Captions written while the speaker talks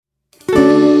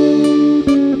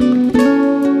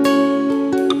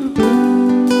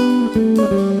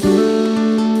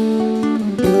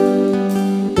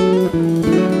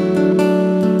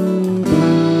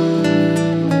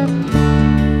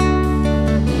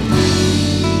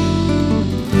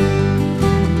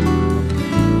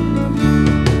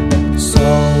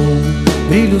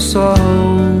sol,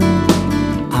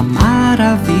 a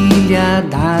maravilha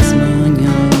das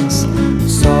manhãs.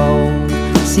 Sol,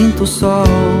 sinto o sol,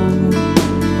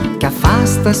 que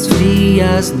afasta as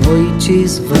frias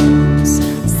noites vãs.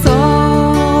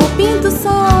 Sol, pinta o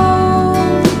sol,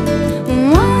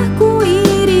 um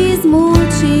arco-íris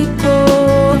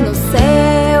multicor no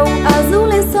céu, azul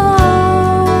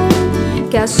lençol,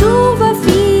 que a chuva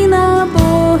fina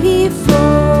borrifou.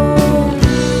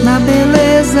 Na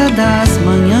beleza das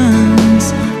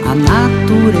manhãs, a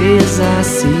natureza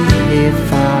se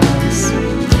refaz.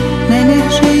 Na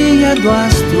energia do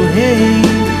astro-rei,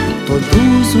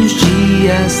 todos os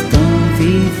dias tão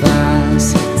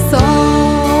vivaz.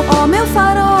 Sol, ó meu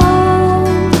farol,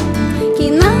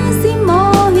 que nasce e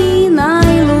morre na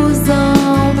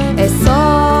ilusão. É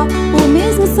só o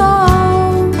mesmo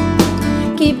sol,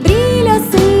 que brilha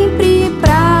sempre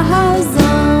pra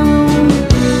razão.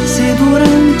 Se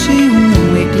durante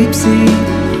um eclipse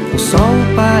o sol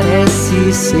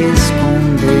parece se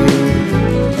esconder,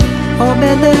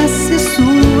 obedece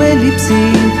sua elipse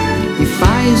e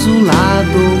faz o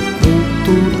lado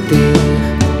oculto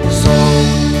ter. Sol,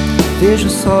 veja o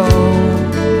sol,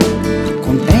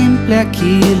 contemple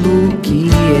aquilo que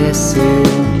é seu.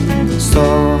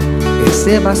 Só,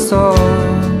 perceba só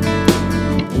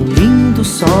o lindo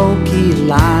sol que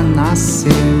lá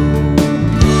nasceu.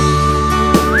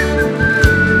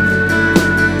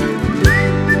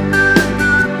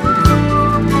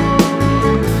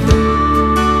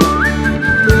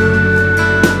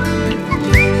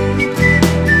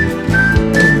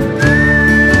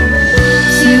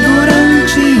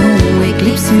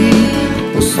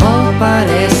 O sol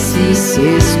parece se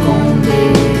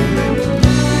esconder,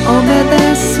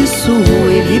 obedece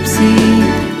sua elipse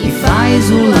e faz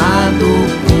o lado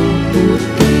oculto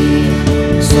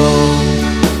ter. Sol,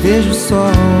 veja o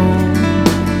sol,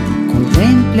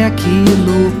 contemple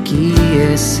aquilo que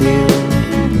é seu.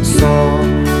 Sol,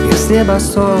 perceba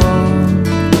só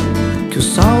que o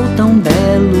sol tão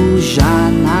belo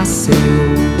já nasceu.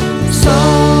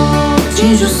 Sol,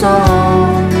 tinge o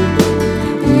sol,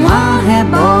 um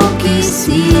arreboque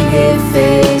se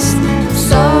refez.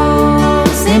 Sol,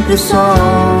 sempre o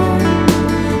sol,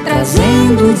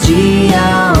 trazendo o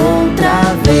dia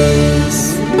outra vez.